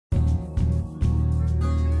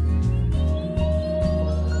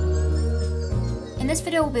this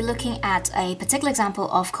video, we'll be looking at a particular example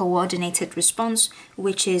of coordinated response,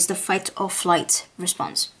 which is the fight or flight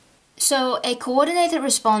response. So a coordinated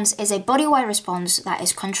response is a body-wide response that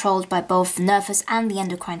is controlled by both the nervous and the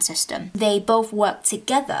endocrine system. They both work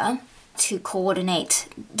together to coordinate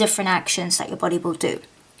different actions that your body will do.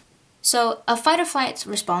 So a fight or flight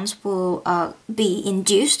response will be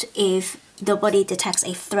induced if the body detects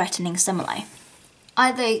a threatening stimuli.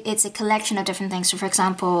 Either it's a collection of different things. So for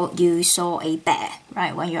example, you saw a bear,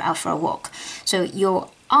 right, when you're out for a walk. So your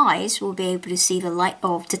eyes will be able to see the light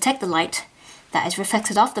or detect the light that is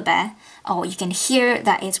reflected off the bear, or you can hear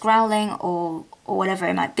that it's growling or whatever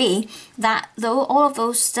it might be. That though all of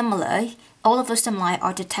those stimuli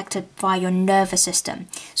are detected by your nervous system.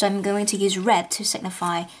 So I'm going to use red to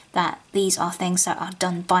signify that these are things that are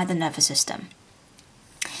done by the nervous system.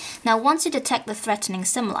 Now, once you detect the threatening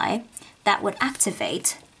stimuli, that would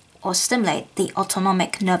activate or stimulate the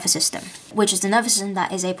autonomic nervous system, which is the nervous system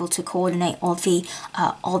that is able to coordinate all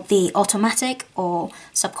the automatic or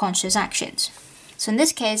subconscious actions. So in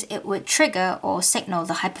this case, it would trigger or signal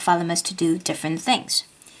the hypothalamus to do different things.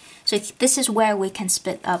 So this is where we can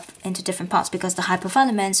split up into different parts, because the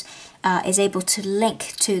hypothalamus is able to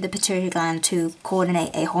link to the pituitary gland to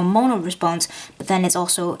coordinate a hormonal response, but then it's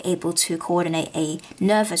also able to coordinate a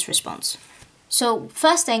nervous response. So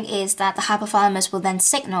first thing is that the hypothalamus will then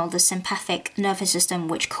signal the sympathetic nervous system,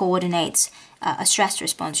 which coordinates a stress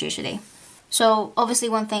response usually. So obviously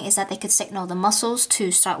one thing is that they could signal the muscles to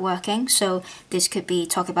start working. So this could be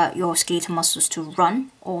talk about your skeletal muscles to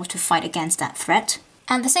run or to fight against that threat.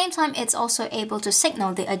 And at the same time, it's also able to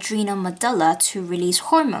signal the adrenal medulla to release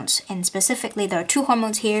hormones. And specifically, there are two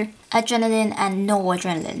hormones here, adrenaline and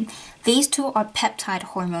noradrenaline. These two are peptide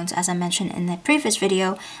hormones, as I mentioned in the previous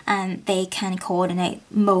video, and they can coordinate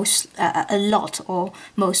a lot or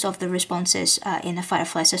most of the responses in the fight or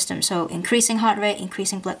flight system. So increasing heart rate,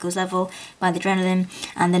 increasing blood glucose level by the adrenaline,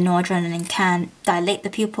 and the noradrenaline can dilate the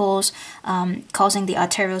pupils, causing the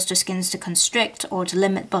arterioles to skins to constrict or to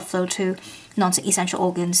limit blood flow to non-essential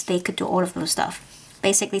organs. They could do all of those stuff,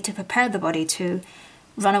 basically to prepare the body to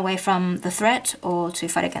run away from the threat or to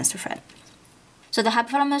fight against the threat. So the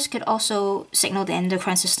hypothalamus could also signal the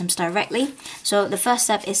endocrine systems directly. So the first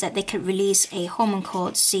step is that they could release a hormone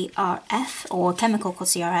called CRF, or a chemical called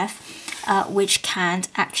CRF, which can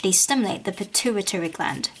actually stimulate the pituitary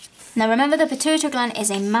gland. Now remember, the pituitary gland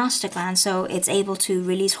is a master gland, so it's able to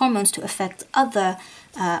release hormones to affect other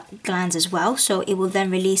glands as well. So it will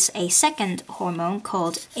then release a second hormone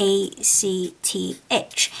called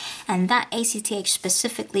ACTH, and that ACTH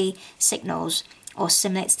specifically signals or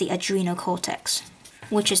stimulates the adrenal cortex,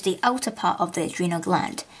 which is the outer part of the adrenal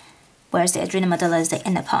gland, whereas the adrenal medulla is the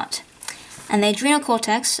inner part. And the adrenal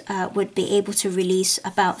cortex would be able to release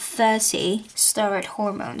about 30 steroid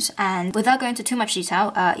hormones. And without going into too much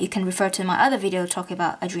detail, you can refer to my other video talking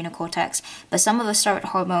about adrenal cortex. But some of the steroid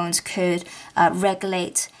hormones could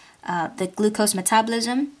regulate the glucose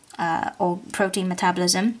metabolism or protein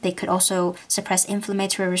metabolism. They could also suppress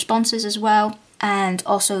inflammatory responses as well, and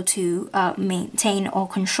also to maintain or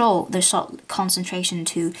control the salt concentration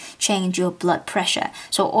to change your blood pressure.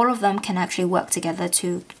 So all of them can actually work together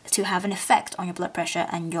to have an effect on your blood pressure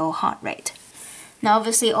and your heart rate. Now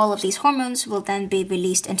obviously all of these hormones will then be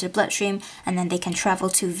released into the bloodstream, and then they can travel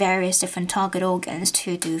to various different target organs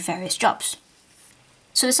to do various jobs.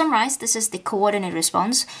 So to summarize, this is the coordinated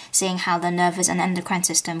response, seeing how the nervous and endocrine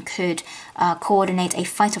system could coordinate a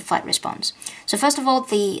fight or flight response. So first of all,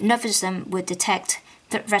 the nervous system would detect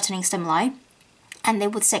threatening stimuli, and they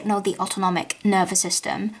would signal the autonomic nervous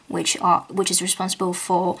system, which is responsible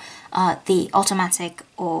for the automatic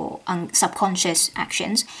or subconscious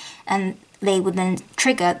actions, and they would then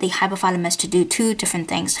trigger the hypothalamus to do two different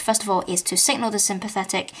things. First of all is to signal the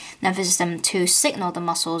sympathetic nervous system to signal the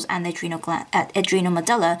muscles and the adrenal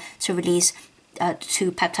medulla to release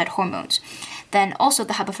two peptide hormones. Then also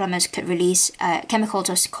the hypothalamus could release a chemical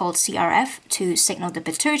called CRF to signal the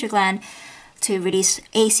pituitary gland, to release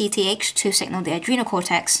ACTH to signal the adrenal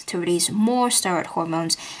cortex to release more steroid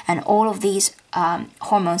hormones, and all of these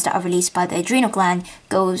hormones that are released by the adrenal gland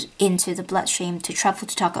goes into the bloodstream to travel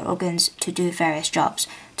to target organs to do various jobs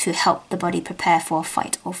to help the body prepare for a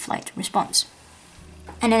fight or flight response.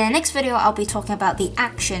 And in the next video, I'll be talking about the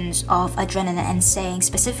actions of adrenaline and saying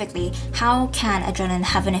specifically how can adrenaline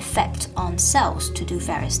have an effect on cells to do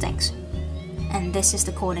various things. And this is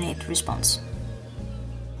the coordinated response.